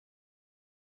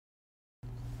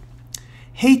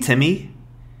Hey Timmy.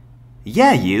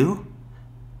 Yeah, you.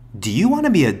 Do you want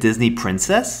to be a Disney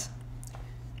princess?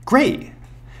 Great.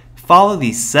 Follow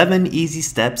these 7 easy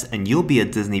steps and you'll be a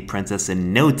Disney princess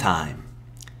in no time.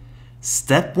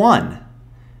 Step 1.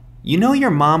 You know your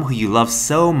mom who you love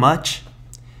so much?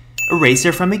 Erase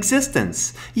her from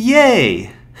existence.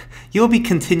 Yay! You'll be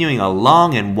continuing a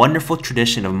long and wonderful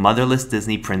tradition of motherless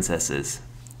Disney princesses.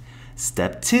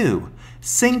 Step 2.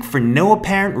 Sing for no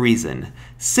apparent reason.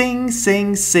 Sing,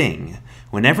 sing, sing.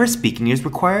 Whenever speaking is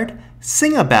required,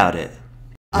 sing about it.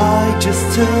 I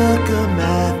just took a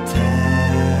math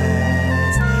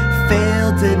test,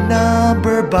 failed it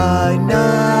number by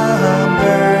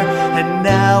number, and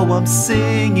now I'm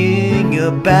singing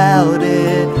about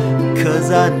it, 'cause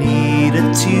I need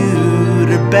a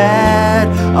tutor bad.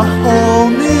 A whole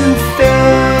new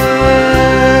fail,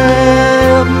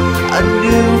 a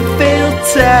new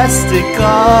fantastic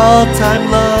all-time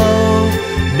low.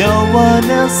 No one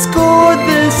else scored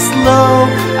this low.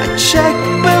 I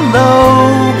checked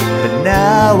below, but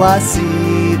now I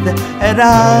see that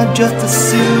I'm just a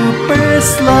super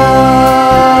slow.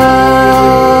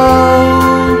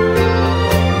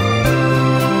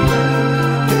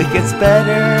 It gets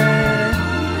better.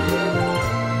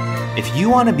 If you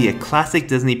want to be a classic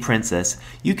Disney princess,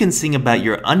 you can sing about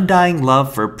your undying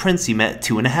love for a prince you met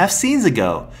 2.5 scenes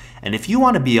ago. And if you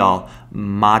want to be all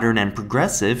modern and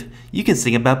progressive, you can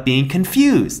sing about being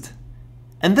confused.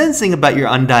 And then sing about your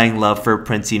undying love for a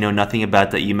prince you know nothing about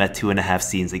that you met 2.5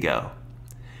 scenes ago.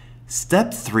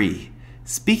 Step 3.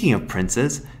 Speaking of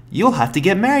princes, you'll have to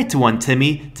get married to one,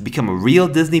 Timmy, to become a real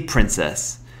Disney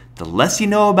princess. The less you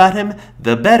know about him,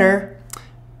 the better.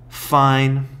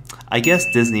 Fine. I guess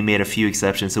Disney made a few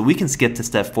exceptions, so we can skip to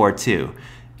step 4 too.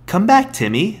 Come back,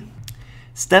 Timmy.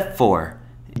 Step 4.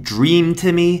 Dream,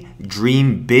 Timmy.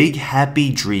 Dream big, happy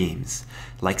dreams.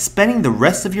 Like spending the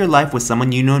rest of your life with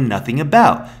someone you know nothing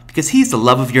about, because he's the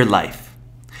love of your life.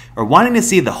 Or wanting to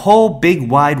see the whole big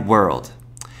wide world.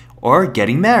 Or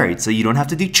getting married so you don't have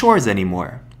to do chores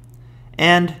anymore.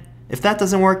 And if that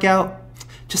doesn't work out,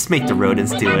 just make the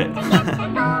rodents do it.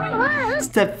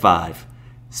 Step 5.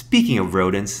 Speaking of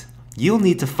rodents, you'll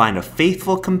need to find a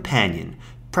faithful companion,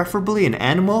 preferably an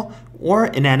animal or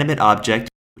inanimate object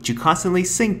which you constantly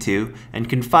sing to and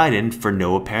confide in for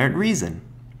no apparent reason.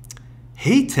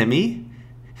 Hey Timmy,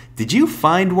 did you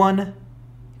find one?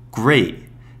 Great.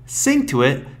 Sing to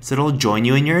it so it'll join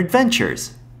you in your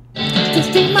adventures.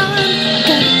 Disney mom,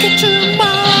 gotta get your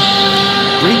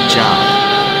mom. Great job.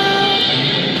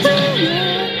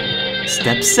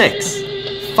 Step 6.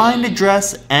 Find a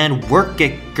dress and work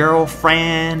it,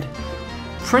 girlfriend.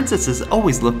 Princesses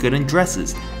always look good in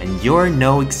dresses, and you're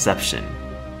no exception.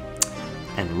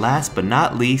 And last but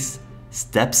not least,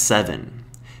 step 7.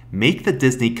 Make the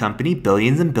Disney company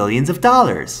billions and billions of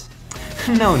dollars.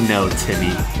 No,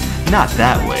 Timmy. Not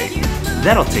that way.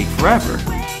 That'll take forever.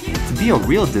 To be a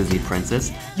real Disney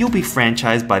princess, you'll be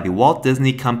franchised by the Walt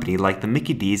Disney Company like the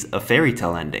Mickey D's of fairy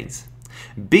tale endings.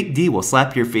 Big D will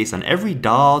slap your face on every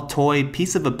doll, toy,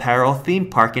 piece of apparel, theme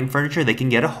park, and furniture they can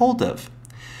get a hold of.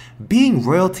 Being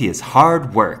royalty is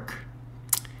hard work.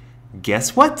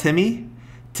 Guess what, Timmy?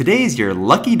 Today's your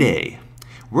lucky day.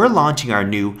 We're launching our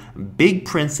new Big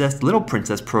Princess, Little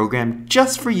Princess program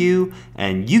just for you,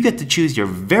 and you get to choose your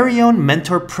very own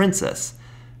mentor princess.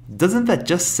 Doesn't that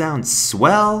just sound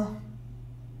swell?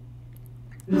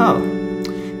 Oh,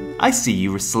 I see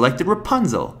you selected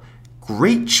Rapunzel.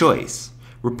 Great choice.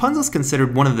 Rapunzel's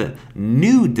considered one of the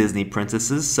new Disney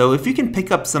princesses, so if you can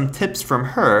pick up some tips from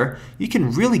her, you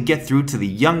can really get through to the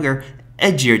younger,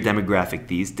 edgier demographic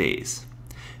these days.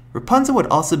 Rapunzel would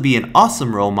also be an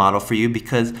awesome role model for you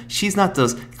because she's not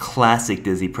those classic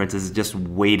Disney princesses just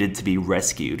waited to be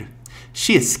rescued.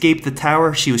 She escaped the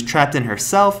tower she was trapped in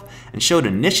herself and showed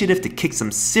initiative to kick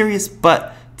some serious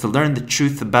butt to learn the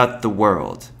truth about the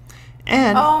world.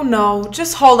 And oh no,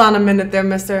 just hold on a minute there,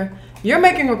 mister. You're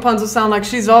making Rapunzel sound like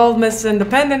she's all Miss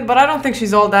Independent, but I don't think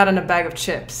she's all that in a bag of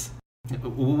chips.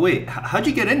 Wait, how'd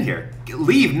you get in here?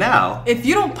 Leave now. If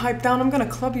you don't pipe down, I'm gonna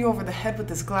club you over the head with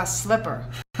this glass slipper.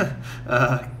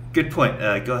 Good point.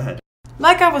 Go ahead.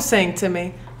 Like I was saying,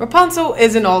 Timmy, Rapunzel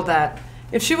isn't all that.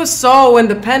 If she was so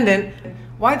independent,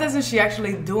 why doesn't she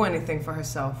actually do anything for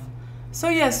herself? So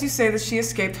yes, you say that she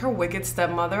escaped her wicked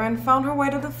stepmother and found her way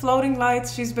to the floating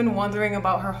lights she's been wondering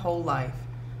about her whole life.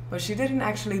 But she didn't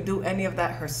actually do any of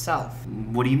that herself.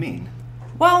 What do you mean?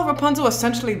 Well, Rapunzel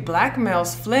essentially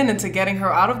blackmails Flynn into getting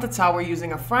her out of the tower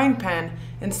using a frying pan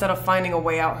instead of finding a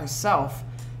way out herself.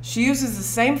 She uses the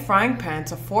same frying pan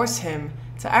to force him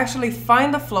to actually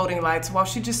find the floating lights while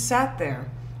she just sat there.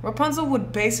 Rapunzel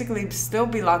would basically still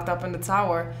be locked up in the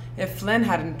tower if Flynn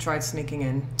hadn't tried sneaking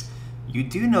in. You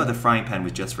do know the frying pan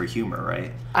was just for humor,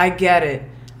 right? I get it.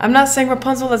 I'm not saying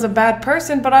Rapunzel is a bad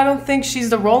person, but I don't think she's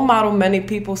the role model many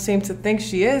people seem to think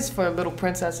she is for little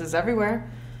princesses everywhere.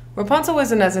 Rapunzel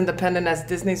isn't as independent as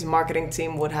Disney's marketing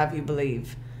team would have you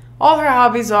believe. All her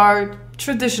hobbies are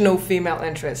traditional female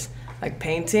interests, like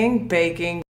painting,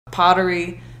 baking,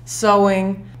 pottery,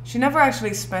 sewing. She never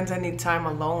actually spends any time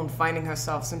alone finding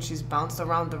herself since she's bounced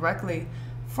around directly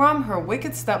from her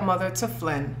wicked stepmother to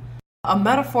Flynn. A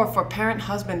metaphor for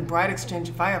parent-husband-bride exchange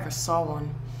if I ever saw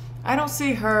one. I don't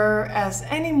see her as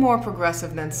any more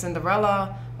progressive than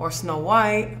Cinderella or Snow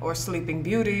White or Sleeping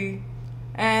Beauty.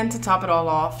 And to top it all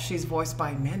off, she's voiced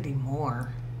by Mandy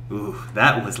Moore. Ooh,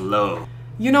 that was low.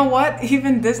 You know what?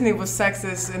 Even Disney was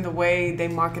sexist in the way they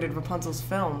marketed Rapunzel's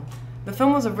film. The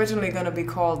film was originally going to be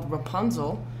called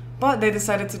Rapunzel, but they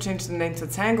decided to change the name to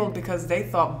Tangled because they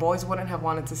thought boys wouldn't have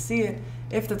wanted to see it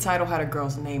if the title had a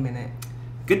girl's name in it.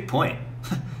 Good point.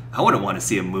 I wouldn't want to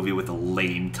see a movie with a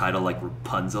lame title like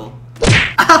Rapunzel.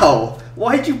 Ow!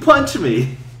 Why'd you punch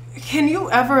me? Can you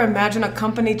ever imagine a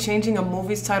company changing a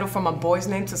movie's title from a boy's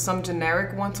name to some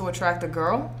generic one to attract a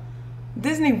girl?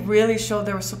 Disney really showed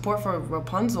their support for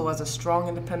Rapunzel as a strong,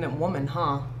 independent woman,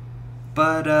 huh?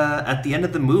 But at the end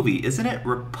of the movie, isn't it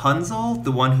Rapunzel,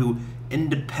 the one who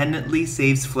independently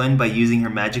saves Flynn by using her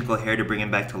magical hair to bring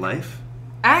him back to life?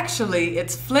 Actually,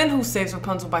 it's Flynn who saves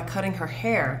Rapunzel by cutting her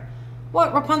hair.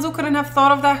 What, Rapunzel couldn't have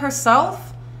thought of that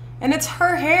herself? And it's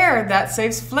her hair that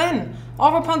saves Flynn.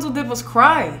 All Rapunzel did was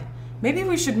cry. Maybe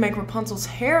we should make Rapunzel's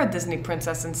hair a Disney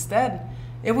princess instead.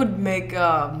 It would make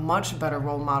a much better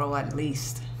role model at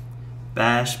least.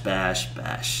 Bash, bash,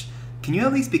 bash. Can you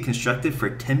at least be constructive for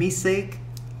Timmy's sake?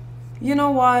 You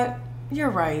know what?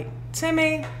 You're right.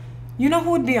 Timmy, you know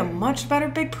who would be a much better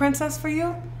big princess for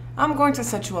you? I'm going to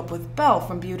set you up with Belle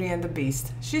from Beauty and the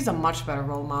Beast. She's a much better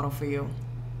role model for you.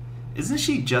 Isn't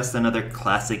she just another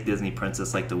classic Disney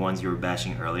princess like the ones you were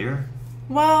bashing earlier?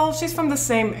 Well, she's from the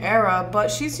same era,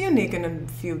 but she's unique in a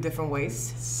few different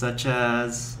ways. Such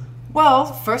as... Well,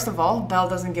 first of all, Belle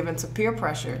doesn't give in to peer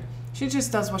pressure. She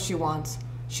just does what she wants.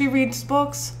 She reads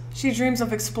books, she dreams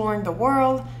of exploring the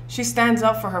world, she stands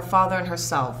up for her father and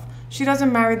herself. She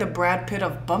doesn't marry the Brad Pitt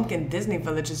of bumpkin Disney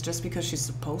villages just because she's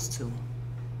supposed to.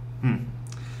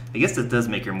 I guess that does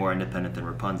make her more independent than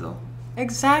Rapunzel.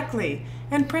 Exactly.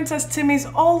 And Princess Timmys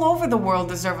all over the world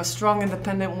deserve a strong,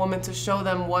 independent woman to show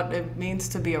them what it means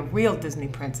to be a real Disney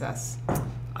princess.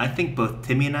 I think both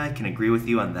Timmy and I can agree with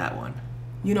you on that one.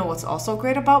 You know what's also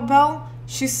great about Belle?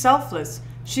 She's selfless.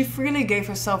 She freely gave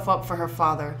herself up for her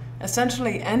father,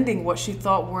 essentially ending what she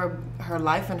thought were her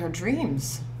life and her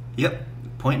dreams. Yep,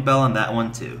 point Belle on that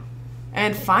one too.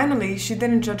 And finally, she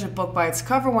didn't judge a book by its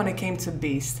cover when it came to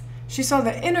Beast. She saw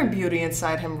the inner beauty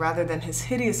inside him rather than his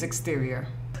hideous exterior.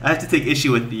 I have to take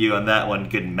issue with you on that one,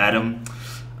 good madam.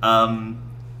 Can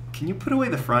you put away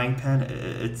the frying pan?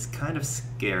 It's kind of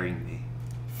scaring me.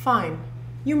 Fine.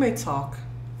 You may talk.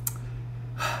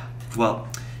 Well,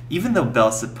 even though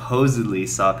Belle supposedly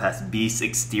saw past Beast's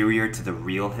exterior to the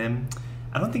real him,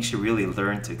 I don't think she really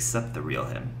learned to accept the real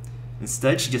him.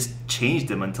 Instead, she just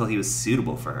changed him until he was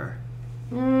suitable for her.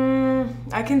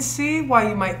 I can see why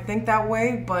you might think that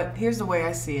way, but here's the way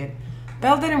I see it.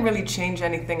 Belle didn't really change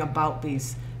anything about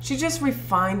Beast. She just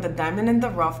refined the diamond in the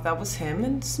rough that was him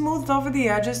and smoothed over the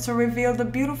edges to reveal the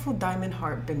beautiful diamond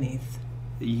heart beneath.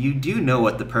 You do know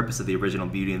what the purpose of the original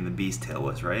Beauty and the Beast tale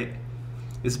was, right?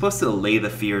 It was supposed to allay the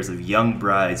fears of young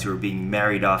brides who were being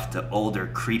married off to older,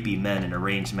 creepy men in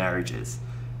arranged marriages.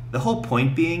 The whole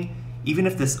point being, even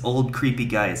if this old, creepy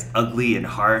guy is ugly and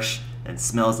harsh and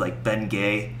smells like Ben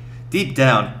Gay, deep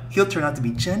down, he'll turn out to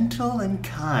be gentle and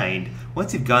kind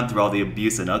once you've gone through all the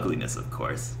abuse and ugliness, of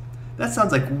course. That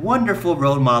sounds like wonderful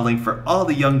role modeling for all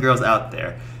the young girls out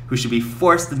there who should be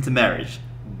forced into marriage.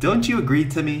 Don't you agree,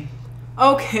 Timmy?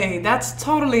 Okay, that's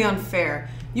totally unfair.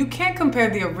 You can't compare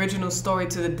the original story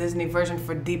to the Disney version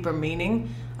for deeper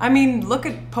meaning. I mean, look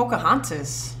at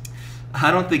Pocahontas.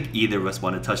 I don't think either of us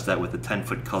want to touch that with a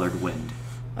 10-foot colored wind.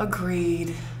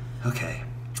 Agreed. Okay,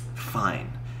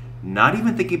 fine. Not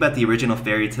even thinking about the original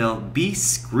fairy tale,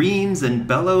 Beast screams and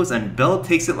bellows and Belle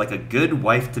takes it like a good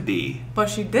wife-to-be. But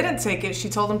she didn't take it, she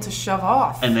told him to shove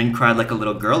off. And then cried like a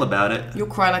little girl about it. You'll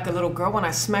cry like a little girl when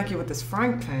I smack you with this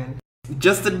frying pan.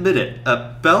 Just admit it,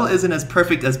 Belle isn't as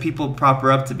perfect as people prop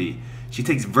her up to be. She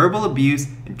takes verbal abuse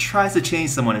and tries to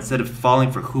change someone instead of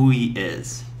falling for who he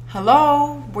is.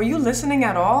 Hello? Were you listening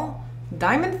at all?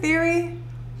 Diamond Theory?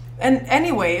 And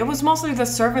anyway, it was mostly the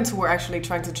servants who were actually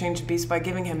trying to change Beast by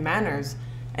giving him manners.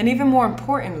 And even more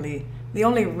importantly, The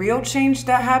only real change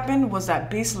that happened was that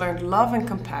Beast learned love and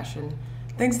compassion.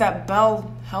 Things that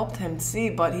Belle helped him see,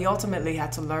 but he ultimately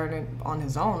had to learn it on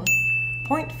his own.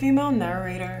 Point female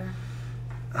narrator.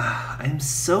 I'm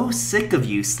so sick of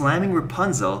you slamming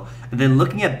Rapunzel and then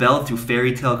looking at Belle through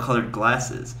fairy tale colored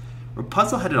glasses.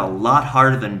 Rapunzel had it a lot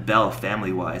harder than Belle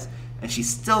family-wise, and she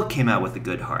still came out with a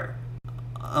good heart.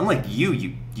 Unlike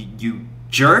you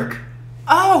jerk!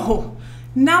 Oh!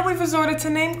 Now we've resorted to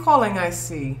name-calling, I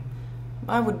see.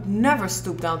 I would never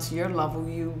stoop down to your level,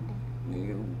 you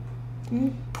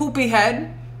poopy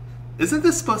head. Isn't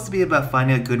this supposed to be about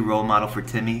finding a good role model for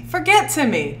Timmy? Forget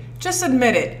Timmy. Just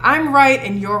admit it. I'm right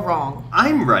and you're wrong.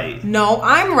 I'm right. No,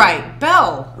 I'm right.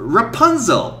 Belle.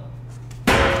 Rapunzel!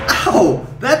 Ow!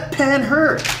 That pan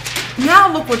hurt!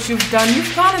 Now look what you've done.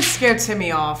 You've gone and scared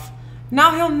Timmy off.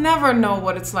 Now he'll never know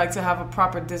what it's like to have a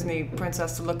proper Disney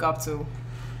princess to look up to.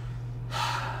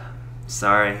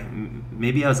 Sorry,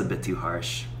 maybe I was a bit too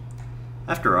harsh.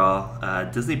 After all,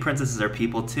 Disney princesses are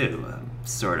people too,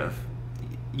 sort of.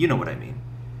 You know what I mean.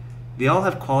 They all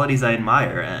have qualities I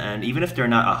admire, and even if they're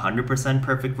not 100%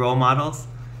 perfect role models,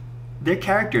 they're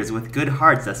characters with good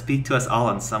hearts that speak to us all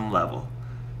on some level.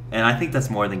 And I think that's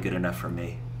more than good enough for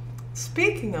me.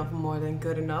 Speaking of more than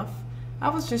good enough, I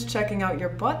was just checking out your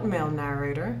butt mail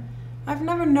narrator. I've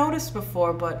never noticed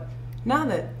before, but now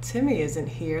that Timmy isn't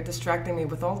here distracting me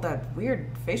with all that weird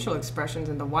facial expressions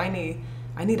and the whiny,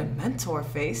 I need a mentor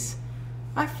face,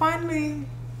 I finally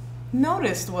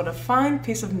noticed what a fine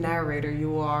piece of narrator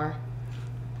you are.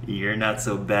 You're not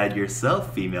so bad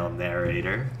yourself, female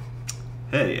narrator.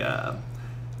 Hey,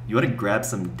 you want to grab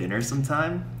some dinner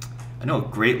sometime? I know a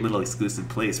great little exclusive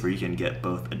place where you can get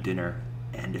both a dinner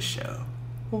and a show.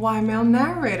 Why, male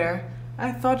narrator?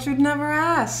 I thought you'd never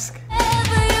ask.